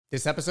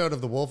This episode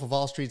of the Wolf of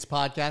All Streets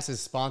podcast is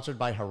sponsored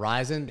by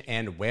Horizon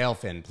and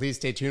Whalefin. Please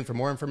stay tuned for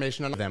more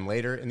information on them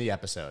later in the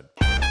episode.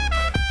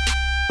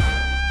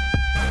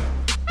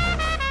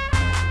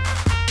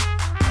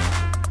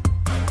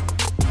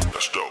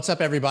 What's up,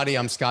 everybody?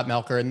 I'm Scott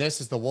Melker, and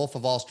this is the Wolf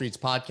of All Streets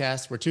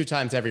podcast, where 2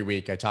 times every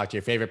week I talk to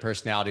your favorite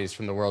personalities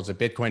from the worlds of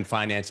Bitcoin,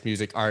 finance,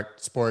 music,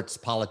 art, sports,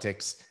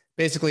 politics,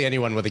 basically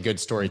anyone with a good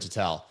story to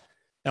tell.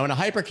 Now, in a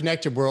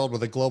hyper-connected world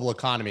with a global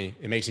economy,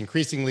 it makes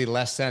increasingly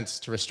less sense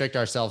to restrict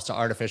ourselves to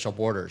artificial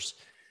borders.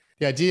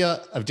 The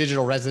idea of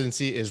digital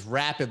residency is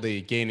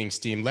rapidly gaining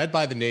steam, led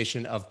by the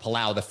nation of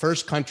Palau, the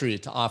first country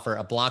to offer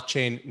a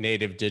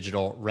blockchain-native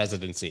digital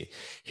residency.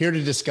 Here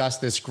to discuss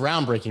this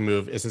groundbreaking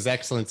move is His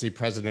Excellency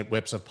President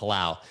Whips of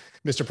Palau.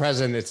 Mr.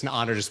 President, it's an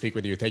honor to speak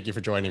with you. Thank you for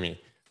joining me.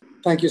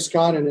 Thank you,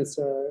 Scott, and it's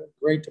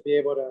great to be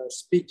able to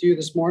speak to you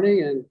this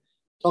morning and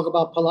talk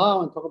about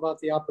Palau and talk about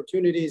the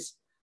opportunities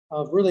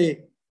of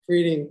really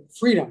creating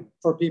freedom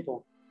for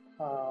people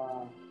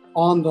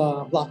on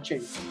the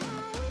blockchain.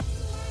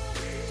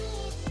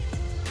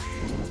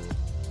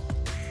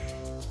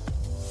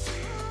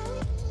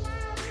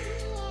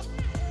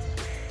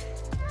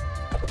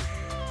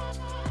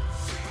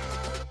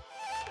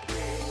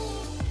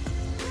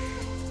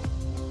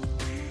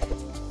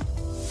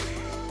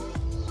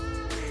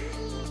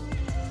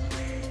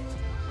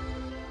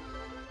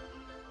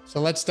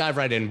 So let's dive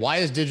right in. Why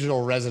is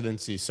digital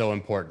residency so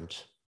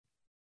important?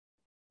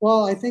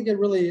 Well, I think it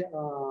really,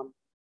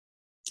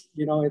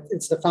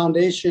 it's the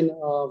foundation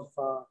of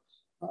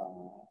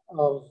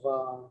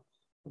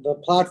the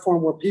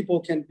platform where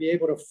people can be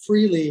able to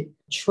freely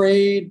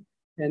trade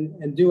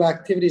and do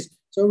activities.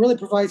 So it really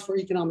provides for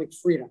economic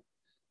freedom.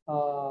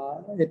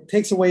 It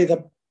takes away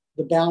the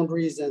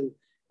boundaries and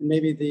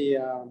maybe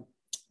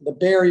the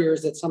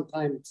barriers that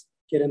sometimes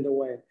get in the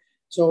way.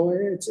 So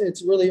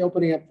it's really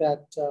opening up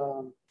that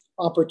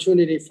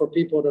opportunity for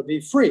people to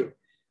be free.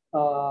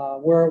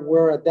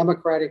 We're a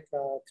democratic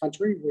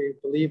country. We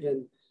believe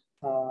in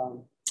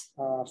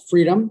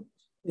freedom,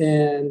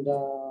 and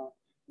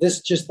this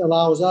just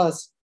allows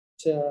us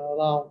to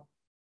allow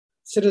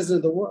citizens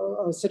of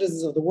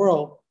the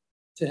world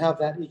to have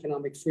that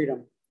economic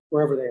freedom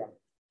wherever they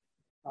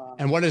are.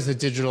 And what does the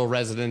digital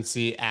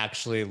residency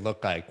actually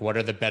look like? What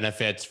are the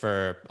benefits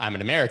for, I'm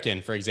an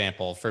American, for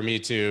example, for me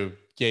to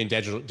gain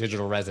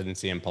digital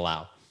residency in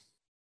Palau?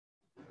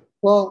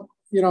 Well,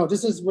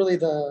 this is really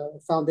the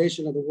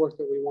foundation of the work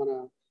that we want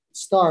to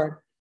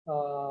start.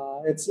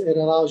 It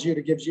allows you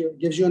to gives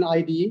you an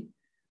ID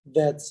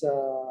that's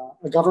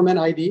a government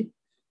ID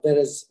that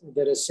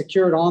is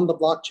secured on the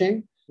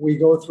blockchain. We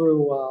go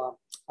through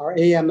our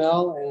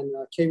AML and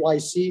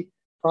KYC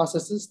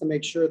processes to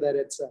make sure that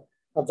it's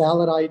a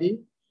valid ID,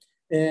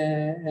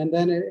 and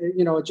then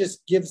it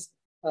just gives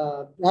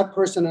that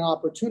person an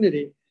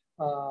opportunity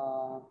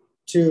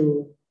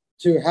to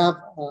have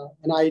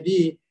an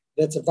ID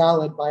that's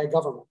valid by a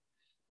government.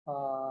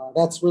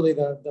 That's really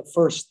the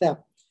first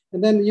step.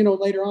 And then,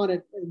 later on,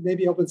 it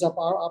maybe opens up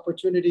our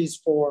opportunities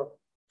for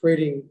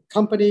creating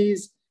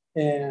companies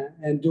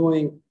and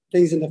doing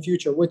things in the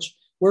future, which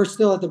we're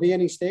still at the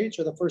beginning stage,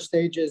 or the first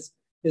stage is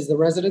the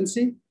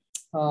residency.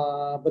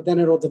 But then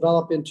it'll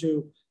develop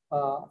into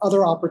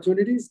other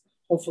opportunities.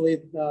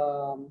 Hopefully,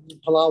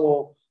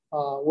 Palau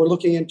we're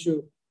looking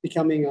into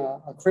becoming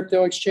a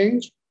crypto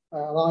exchange,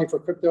 allowing for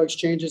crypto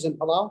exchanges in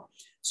Palau.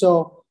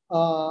 So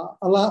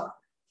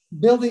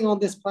building on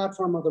this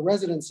platform of the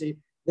residency,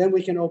 then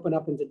we can open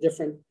up into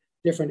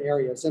different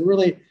areas. And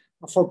really,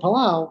 for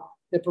Palau,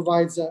 it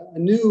provides a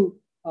new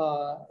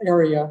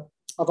area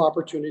of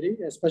opportunity,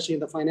 especially in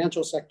the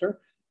financial sector.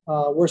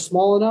 We're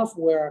small enough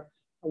where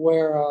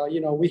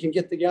we can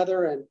get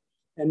together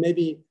and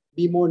maybe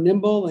be more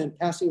nimble in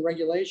passing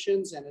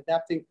regulations and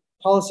adapting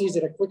policies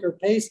at a quicker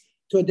pace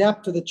to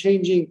adapt to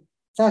the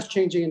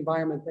fast-changing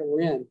environment that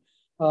we're in.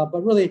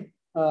 But really,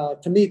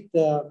 to meet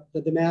the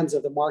demands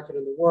of the market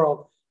in the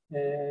world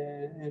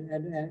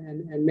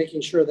and making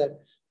sure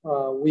that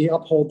we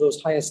uphold those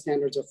highest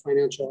standards of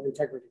financial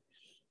integrity.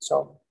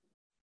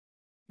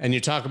 And you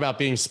talk about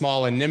being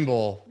small and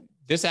nimble.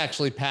 This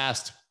actually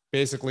passed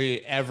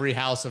basically every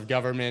house of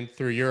government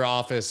through your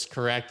office,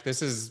 correct?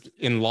 This is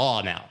in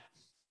law now.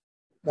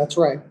 That's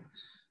right.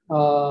 It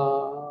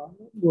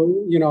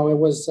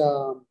was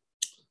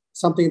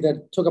something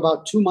that took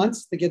about 2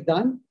 months to get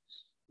done.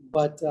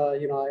 But,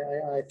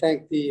 I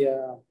thank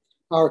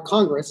our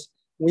Congress.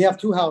 We have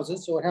 2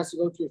 houses, so it has to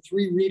go through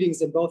 3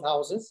 readings in both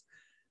houses.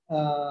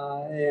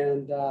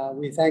 And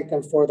we thank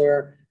them for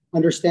their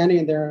understanding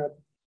and their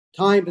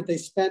time that they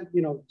spent,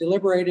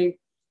 deliberating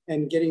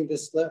and getting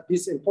this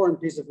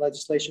important piece of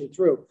legislation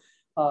through.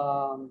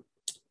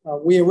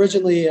 We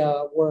originally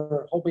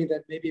were hoping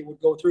that maybe it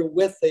would go through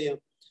with the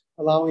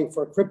allowing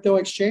for crypto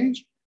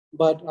exchange,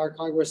 but our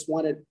Congress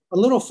wanted a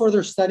little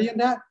further study in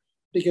that,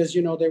 because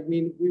that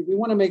we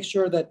want to make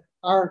sure that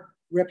our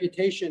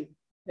reputation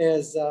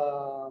as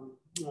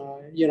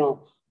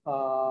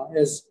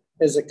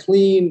as a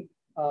clean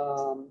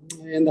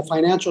in the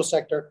financial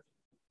sector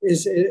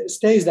it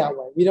stays that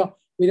way.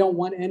 We don't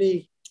want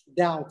any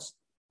doubts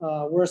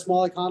we're a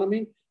small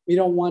economy. We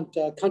don't want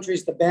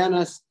countries to ban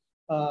us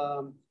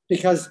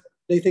because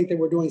they think that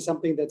we're doing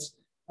something that's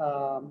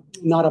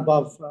not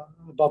above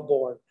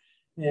board.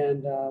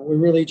 And we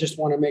really just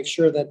want to make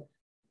sure that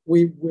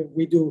we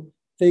do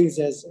things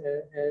as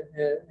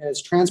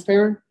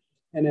transparent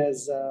and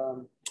as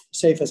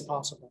safe as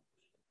possible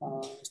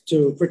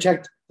to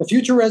protect the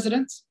future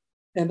residents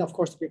and, of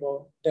course, the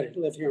people that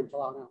live here in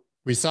Palau now.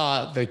 We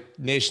saw the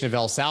nation of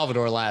El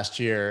Salvador last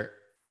year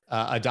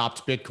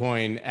adopt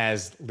Bitcoin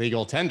as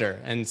legal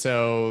tender. And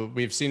so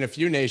we've seen a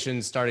few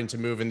nations starting to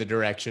move in the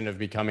direction of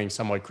becoming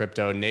somewhat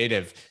crypto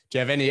native. Do you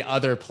have any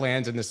other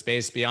plans in the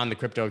space beyond the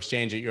crypto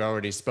exchange that you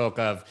already spoke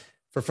of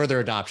for further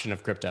adoption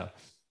of crypto?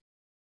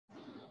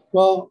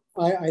 Well,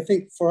 I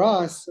think for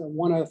us,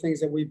 one of the things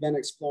that we've been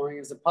exploring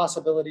is the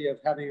possibility of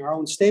having our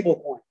own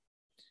stable coin.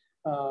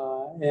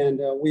 And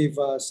we've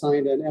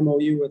signed an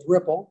MOU with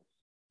Ripple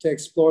to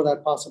explore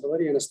that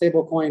possibility, and a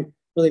stable coin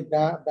really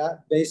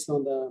based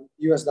on the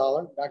US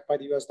dollar, backed by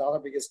the US dollar,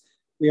 because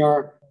we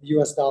are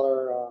US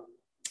dollar,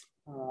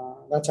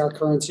 that's our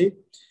currency.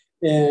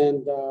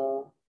 And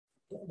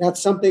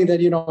that's something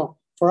that,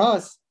 for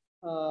us,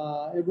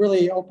 it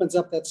really opens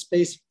up that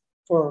space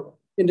for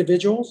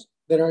individuals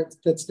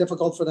that's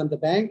difficult for them to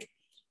bank,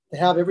 to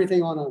have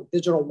everything on a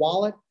digital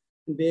wallet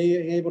and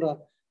being able to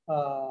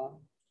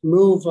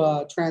move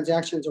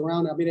transactions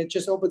around. I mean, it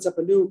just opens up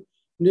a new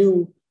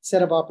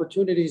set of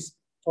opportunities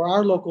for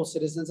our local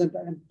citizens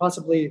and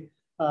possibly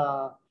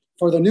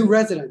for the new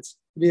residents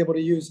to be able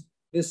to use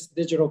this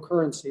digital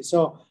currency.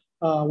 So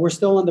we're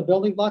still on the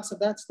building blocks of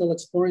that, still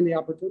exploring the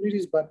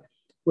opportunities, but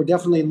we're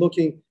definitely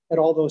looking at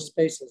all those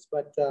spaces.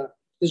 But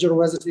digital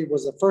residency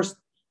was the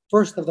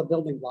first of the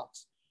building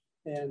blocks.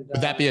 And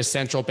would that be a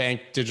central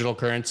bank digital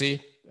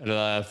currency,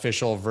 the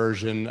official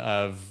version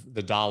of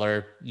the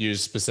dollar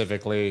used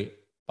specifically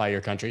by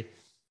your country?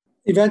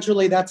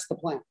 Eventually, that's the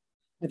plan.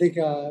 I think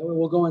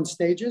we'll go in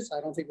stages.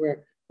 I don't think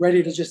we're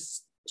ready to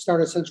just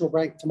start a central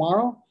bank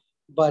tomorrow,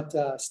 but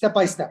step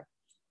by step.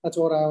 That's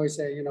what I always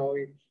say.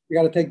 We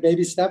got to take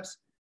baby steps,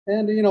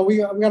 and we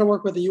got to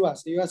work with the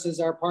U.S. The U.S. is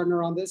our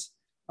partner on this.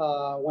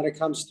 When it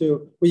comes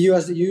to we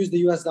use the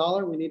U.S.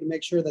 dollar, we need to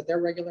make sure that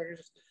their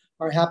regulators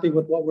are happy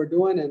with what we're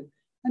doing, and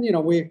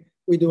we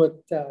do it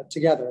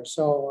together.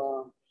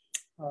 So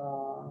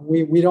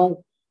we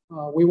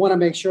want to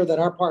make sure that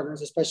our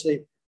partners,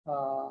 especially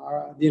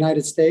the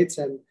United States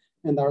and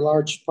our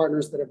large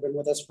partners that have been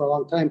with us for a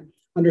long time,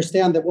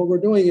 understand that what we're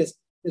doing is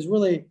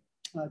really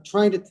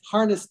trying to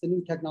harness the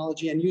new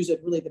technology and use it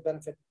really to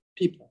benefit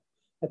people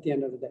at the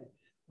end of the day.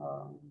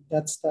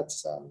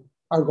 That's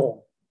our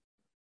goal.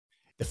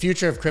 The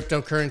future of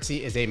cryptocurrency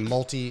is a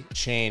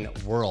multi-chain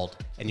world,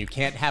 and you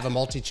can't have a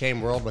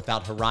multi-chain world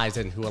without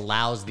Horizon, who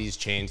allows these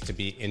chains to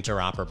be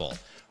interoperable.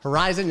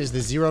 Horizon is the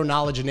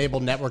zero-knowledge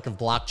enabled network of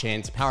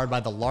blockchains powered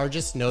by the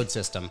largest node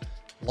system,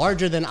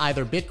 larger than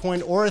either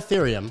Bitcoin or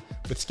Ethereum,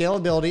 with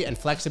scalability and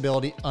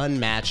flexibility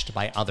unmatched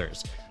by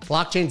others.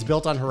 Blockchains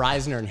built on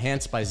Horizon are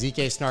enhanced by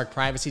zk-SNARK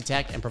privacy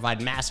tech and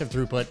provide massive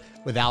throughput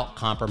without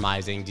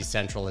compromising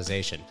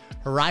decentralization.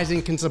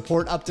 Horizon can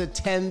support up to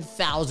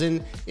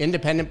 10,000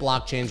 independent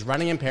blockchains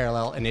running in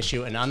parallel and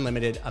issue an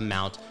unlimited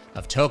amount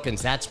of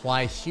tokens. That's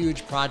why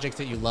huge projects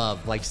that you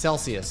love, like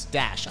Celsius,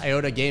 Dash,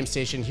 IOTA,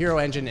 GameStation, Hero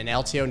Engine, and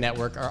LTO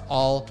Network, are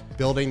all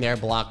building their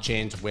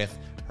blockchains with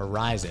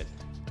Horizon.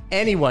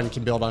 Anyone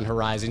can build on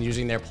Horizon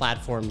using their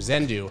platform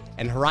Zendu,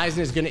 and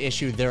Horizon is going to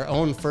issue their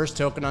own first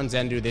token on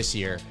Zendu this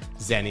year,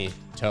 Zenny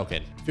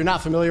Token. If you're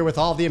not familiar with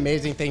all the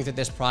amazing things that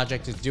this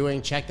project is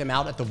doing, check them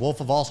out at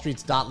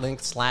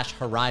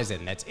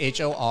thewolfofallstreets.link/Horizon. That's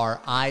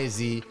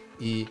HORIZEN.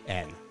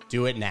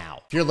 Do it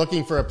now. If you're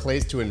looking for a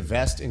place to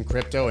invest in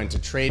crypto and to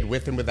trade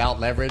with and without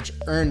leverage,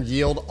 earn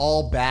yield,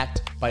 all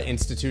backed by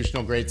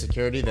institutional grade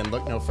security, then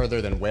look no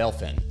further than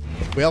WhaleFin.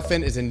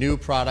 WhaleFin is a new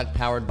product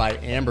powered by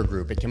Amber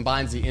Group. It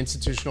combines the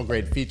institutional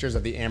grade features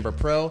of the Amber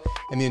Pro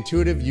and the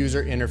intuitive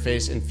user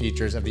interface and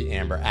features of the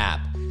Amber app.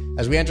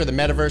 As we enter the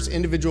metaverse,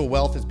 individual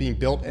wealth is being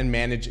built and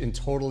managed in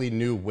totally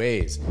new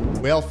ways.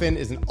 WhaleFin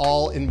is an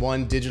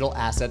all-in-one digital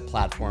asset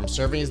platform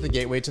serving as the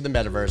gateway to the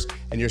metaverse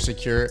and your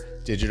secure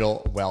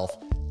digital wealth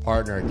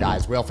partner.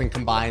 Guys, WhaleFin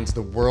combines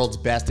the world's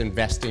best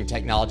investing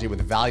technology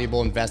with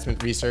valuable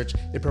investment research.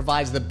 It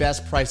provides the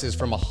best prices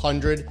from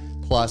 100+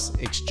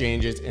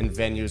 exchanges and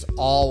venues,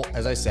 all,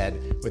 as I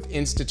said, with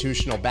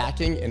institutional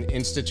backing and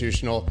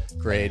institutional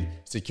grade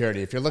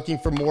security. If you're looking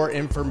for more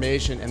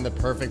information and the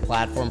perfect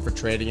platform for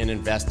trading and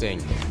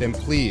investing, then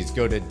please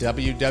go to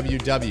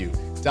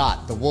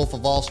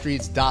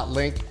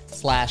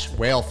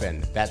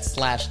www.thewolfofallstreets.link/WhaleFin. That's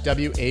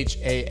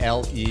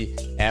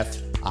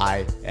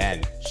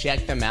 /WHALEFIN.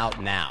 Check them out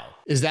now.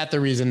 Is that the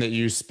reason that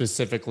you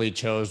specifically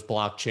chose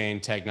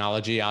blockchain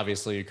technology?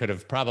 Obviously, you could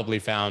have probably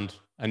found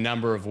a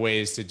number of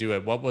ways to do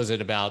it. What was it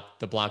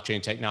about the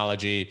blockchain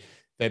technology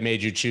that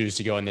made you choose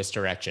to go in this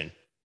direction?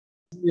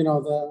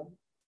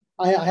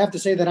 I have to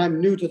say that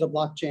I'm new to the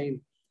blockchain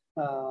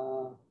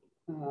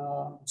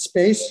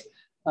space.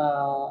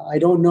 I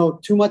don't know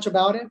too much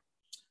about it,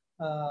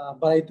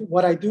 but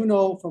what I do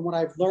know from what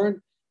I've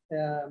learned,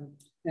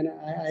 And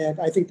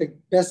I think the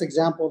best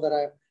example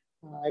that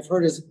I've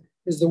heard is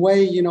the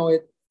way,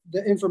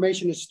 the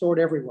information is stored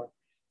everywhere.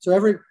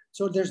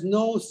 So there's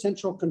no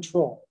central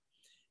control.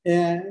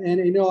 And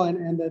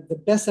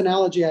the best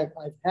analogy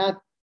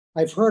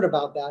I've heard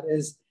about that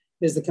is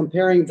the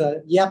comparing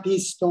the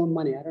Yapese stone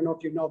money. I don't know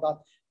if you know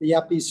about the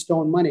Yapese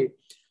stone money,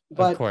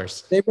 but of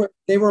course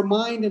they were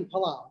mined in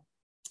Palau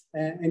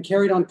and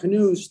carried on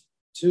canoes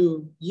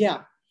to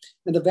Yap.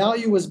 And the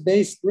value was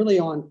based really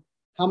on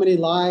how many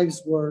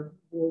lives were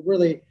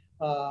really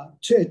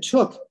it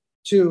took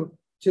to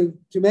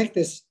make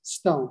this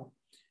stone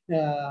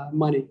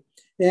money.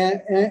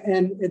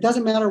 And it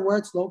doesn't matter where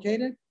it's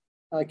located.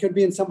 It could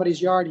be in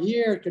somebody's yard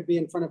here. It could be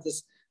in front of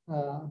this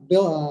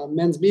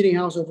men's meeting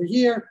house over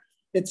here.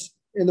 It's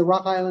in the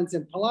Rock Islands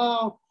in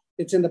Palau.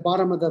 It's in the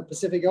bottom of the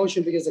Pacific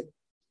Ocean because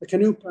the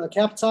canoe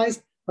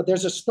capsized. But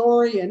there's a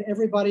story, and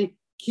every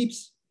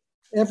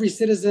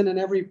citizen and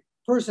every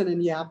person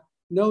in Yap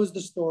knows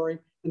the story,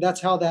 and that's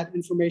how that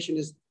information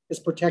is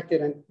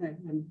protected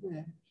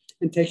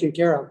and taken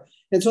care of.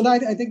 And so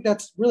I think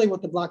that's really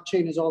what the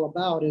blockchain is all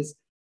about.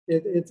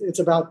 It's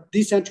about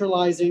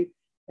decentralizing,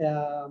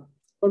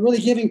 but really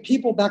giving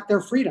people back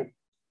their freedom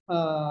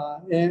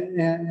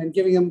and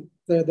giving them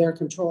the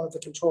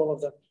control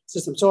of the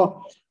system.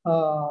 So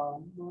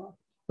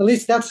at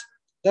least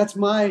that's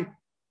my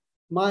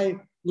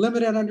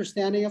limited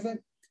understanding of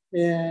it,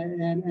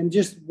 and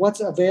just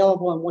what's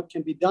available and what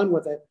can be done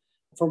with it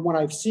from what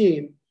I've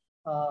seen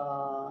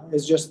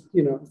is just,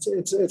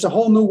 it's a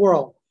whole new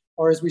world,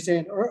 or as we say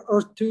in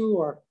Earth 2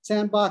 or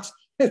Sandbox.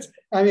 It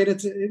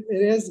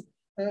is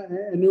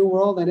a new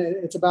world, and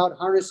it's about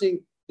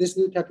harnessing this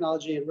new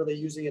technology and really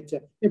using it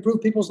to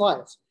improve people's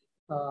lives.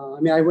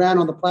 I ran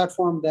on the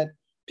platform that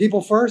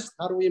people first.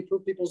 How do we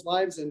improve people's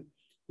lives? And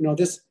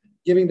this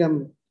giving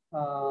them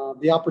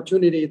the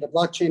opportunity. The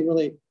blockchain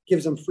really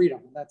gives them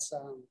freedom. That's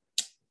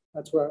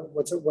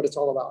what it's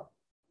all about.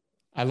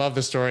 I love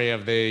the story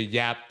of the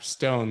Yap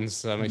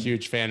stones. I'm a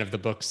huge fan of the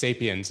book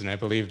Sapiens, and I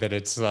believe that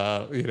it's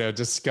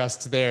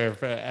discussed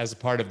there as a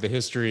part of the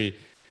history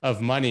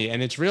of money.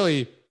 And it's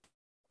really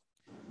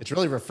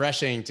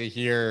refreshing to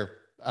hear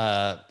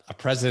a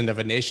president of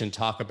a nation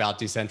talk about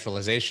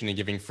decentralization and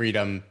giving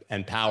freedom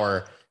and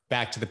power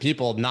back to the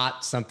people,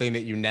 not something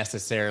that you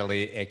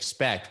necessarily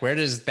expect. Where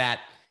does that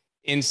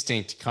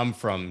instinct come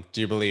from,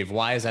 do you believe?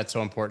 Why is that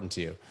so important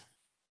to you?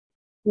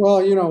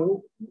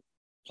 Well,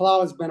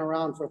 Palau has been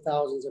around for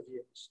thousands of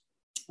years.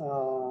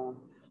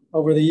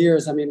 Over the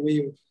years,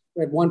 we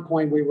at one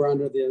point we were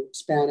under the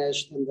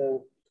Spanish and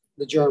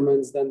the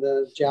Germans, then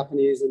the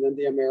Japanese, and then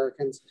the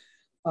Americans.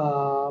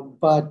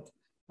 But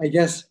I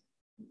guess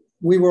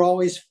we were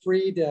always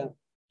free to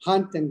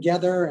hunt and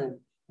gather and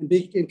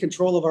be in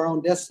control of our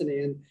own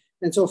destiny.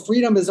 And so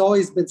freedom has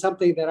always been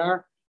something that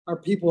our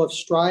people have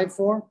strived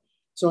for.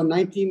 So in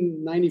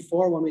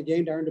 1994, when we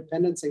gained our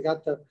independence and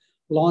got to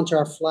launch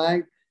our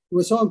flag, it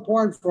was so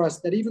important for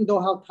us that even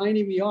though how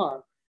tiny we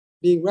are,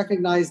 being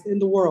recognized in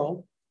the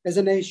world as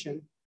a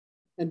nation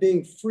and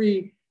being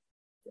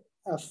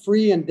a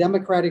free and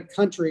democratic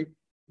country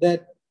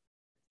that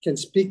can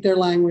speak their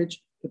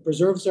language, that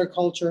preserves their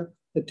culture,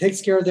 that takes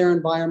care of their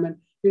environment.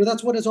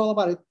 That's what it's all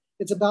about.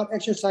 It's about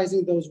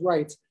exercising those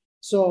rights.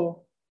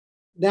 So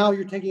now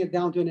you're taking it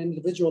down to an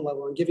individual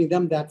level and giving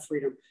them that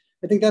freedom.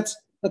 I think that's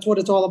what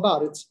it's all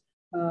about. It's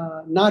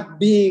not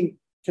being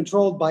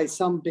controlled by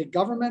some big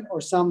government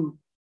or some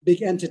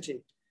big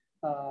entity.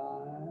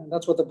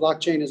 That's what the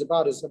blockchain is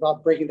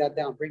about breaking that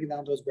down, breaking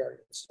down those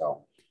barriers.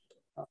 So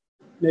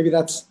maybe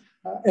that's,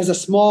 as a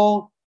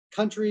small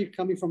country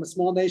coming from a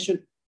small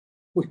nation,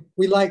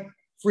 we like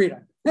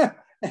freedom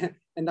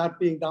and not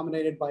being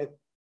dominated by,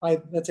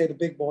 let's say, the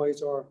big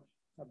boys or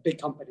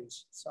big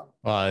companies. So,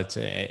 well, it's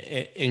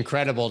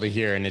incredible to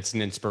hear, and it's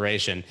an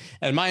inspiration.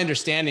 And my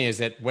understanding is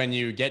that when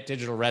you get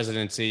digital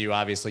residency, you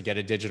obviously get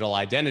a digital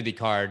identity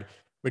card,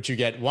 which you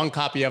get one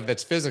copy of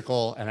that's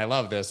physical, and I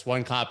love this,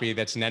 one copy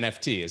that's an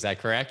NFT. Is that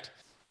correct?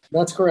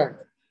 That's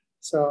correct.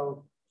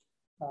 So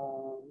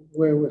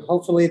we're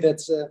hopefully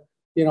that's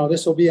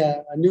this will be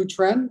a new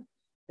trend,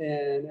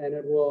 and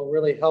it will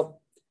really help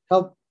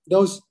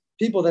those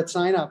people that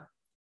sign up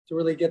to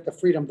really get the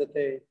freedom that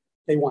they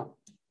want.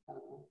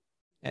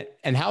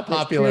 And how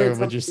popular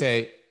would you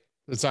say?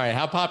 Sorry,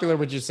 how popular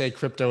would you say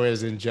crypto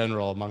is in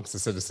general amongst the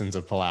citizens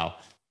of Palau?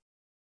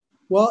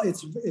 Well,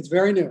 it's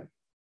very new.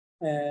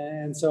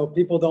 And so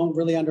people don't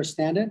really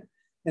understand it.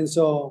 And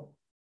so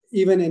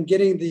even in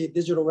getting the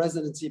digital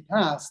residency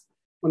passed,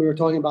 when we were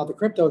talking about the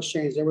crypto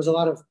exchange, there was a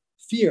lot of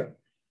fear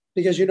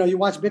because, you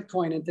watch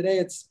Bitcoin and today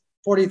it's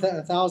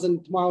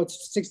 40,000, tomorrow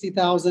it's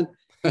 60,000.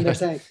 And they're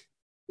saying,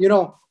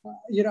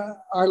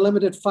 our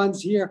limited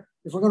funds here,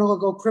 if we're going to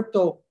go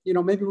crypto,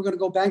 maybe we're going to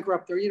go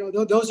bankrupt, or,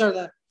 those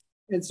are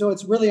and so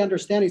it's really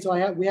understanding.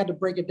 So we had to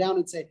break it down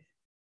and say,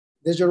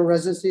 digital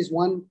residency is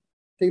one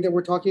thing that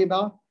we're talking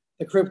about.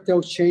 The crypto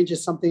exchange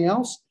is something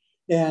else,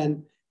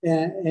 and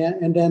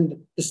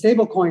then the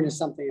stable coin is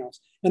something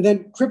else, and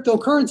then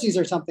cryptocurrencies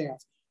are something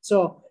else.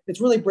 So it's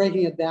really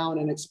breaking it down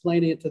and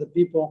explaining it to the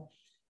people.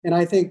 And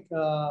I think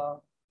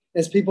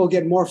as people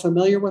get more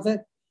familiar with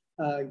it,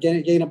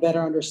 gain a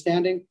better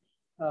understanding,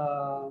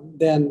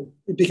 then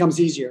it becomes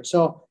easier.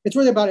 So it's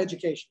really about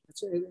education.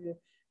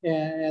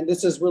 And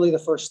this is really the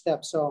first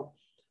step. So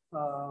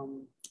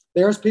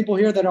there's people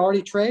here that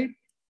already trade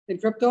in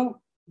crypto,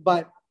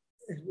 but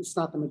it's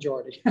not the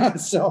majority.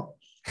 So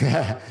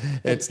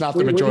it's not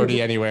the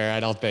majority anywhere, I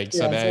don't think.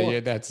 So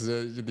that's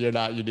you're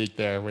not unique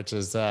there, which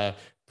is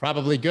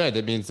probably good.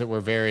 It means that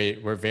we're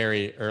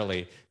very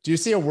early. Do you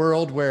see a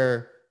world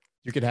where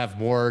you could have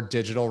more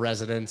digital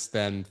residents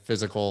than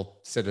physical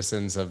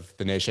citizens of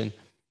the nation?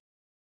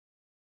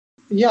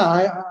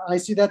 Yeah, I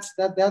see that's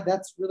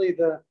really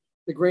the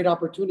great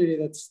opportunity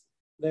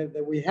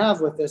that we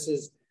have with this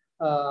is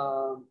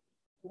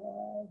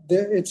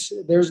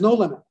there's no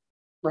limit,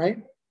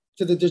 right,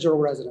 to the digital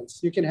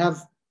residents. You can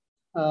have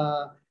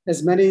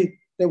as many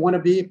that want to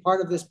be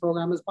part of this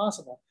program as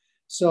possible.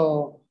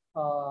 So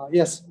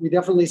yes, we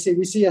definitely see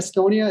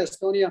Estonia.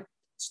 Estonia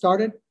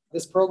started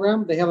this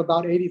program. They have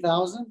about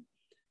 80,000.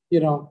 We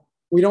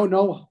don't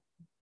know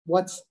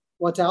what's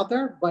out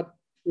there, but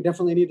we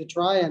definitely need to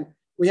try. And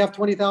we have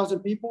 20,000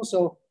 people.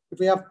 So if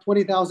we have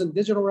 20,000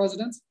 digital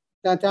residents,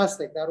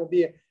 fantastic. That will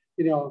be,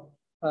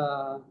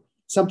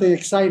 something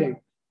exciting.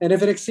 And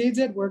if it exceeds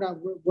it,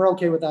 we're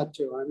okay with that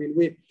too. I mean,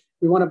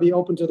 we want to be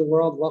open to the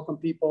world, welcome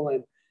people,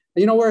 and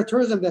we're a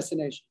tourism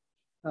destination.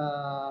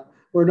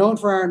 We're known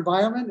for our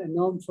environment and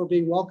known for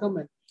being welcome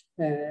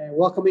and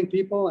welcoming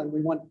people. And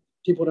we want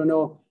people to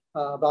know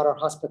about our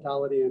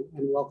hospitality and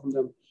welcome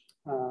them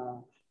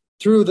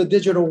through the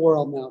digital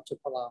world now to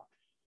Palau.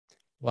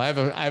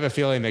 Well, I have a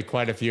feeling that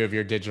quite a few of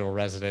your digital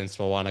residents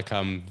will want to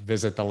come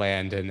visit the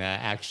land and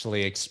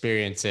actually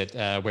experience it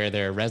where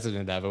they're a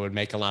resident of. It would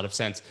make a lot of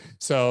sense.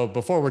 So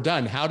before we're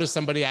done, how does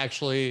somebody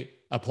actually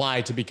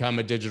apply to become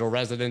a digital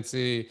resident?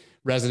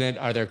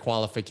 Are there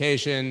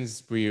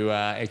qualifications? Will you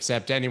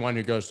accept anyone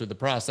who goes through the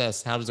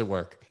process? How does it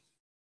work?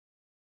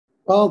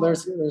 Well,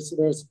 there's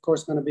of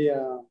course going to be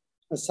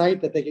a site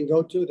that they can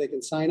go to. They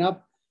can sign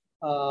up.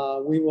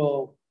 We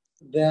will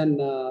then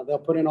they'll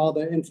put in all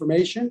the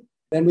information.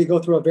 Then we go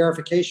through a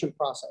verification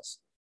process.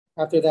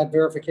 After that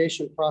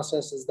verification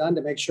process is done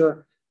to make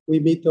sure we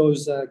meet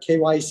those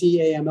KYC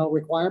AML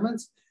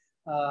requirements,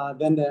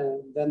 then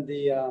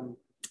the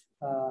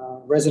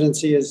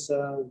residency is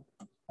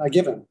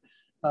given.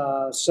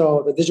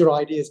 So the digital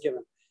ID is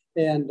given.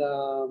 And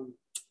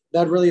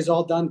that really is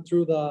all done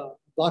through the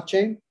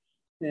blockchain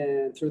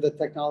and through the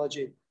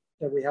technology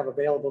that we have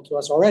available to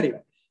us already.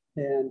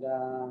 And,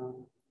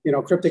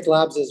 Cryptic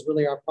Labs is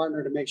really our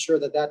partner to make sure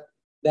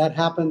that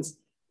happens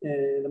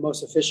in the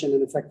most efficient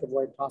and effective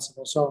way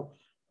possible. So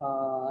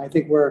I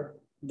think we're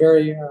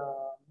very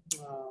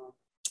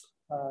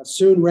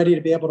soon ready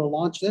to be able to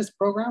launch this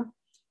program.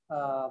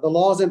 The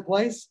law is in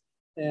place,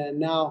 and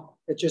now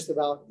it's just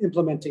about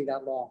implementing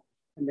that law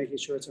and making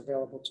sure it's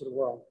available to the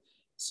world.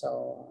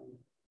 So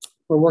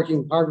we're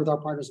working hard with our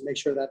partners to make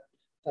sure that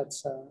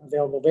that's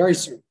available very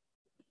soon.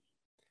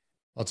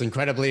 Well, it's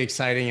incredibly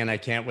exciting, and I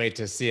can't wait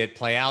to see it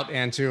play out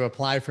and to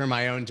apply for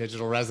my own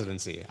digital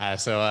residency.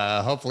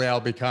 So hopefully I'll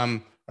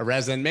become a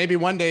resident, maybe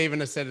one day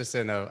even a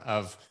citizen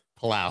of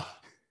Palau.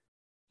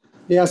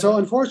 Yeah, so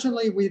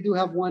unfortunately, we do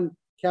have one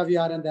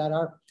caveat in that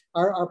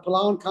our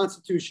Palauan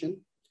constitution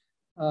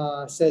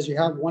says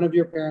one of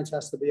your parents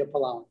has to be a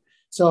Palauan.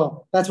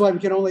 So that's why we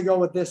can only go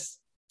with this.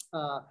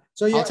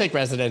 So yeah. I'll take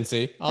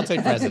residency.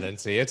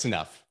 It's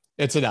enough.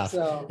 It's enough.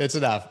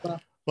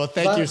 Well,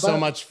 thank you so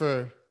much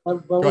for...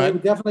 But we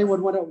definitely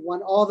would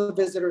want all the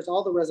visitors,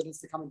 all the residents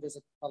to come and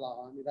visit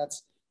Palau. I mean,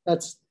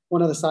 that's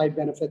one of the side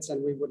benefits,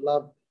 and we would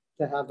love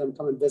to have them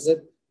come and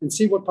visit and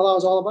see what Palau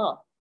is all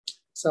about.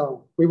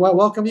 So we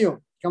welcome you.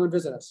 Come and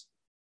visit us.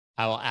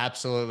 I will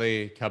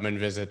absolutely come and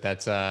visit.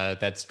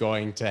 That's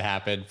going to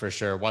happen for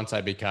sure once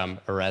I become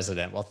a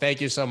resident. Well, thank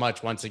you so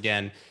much once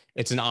again.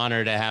 It's an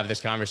honor to have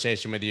this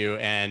conversation with you,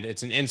 and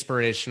it's an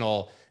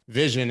inspirational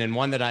vision and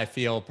one that I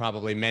feel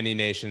probably many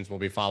nations will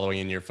be following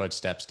in your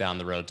footsteps down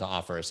the road to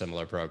offer a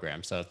similar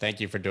program. So thank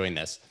you for doing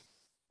this.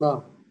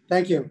 Well,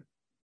 thank you.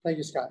 Thank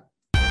you, Scott.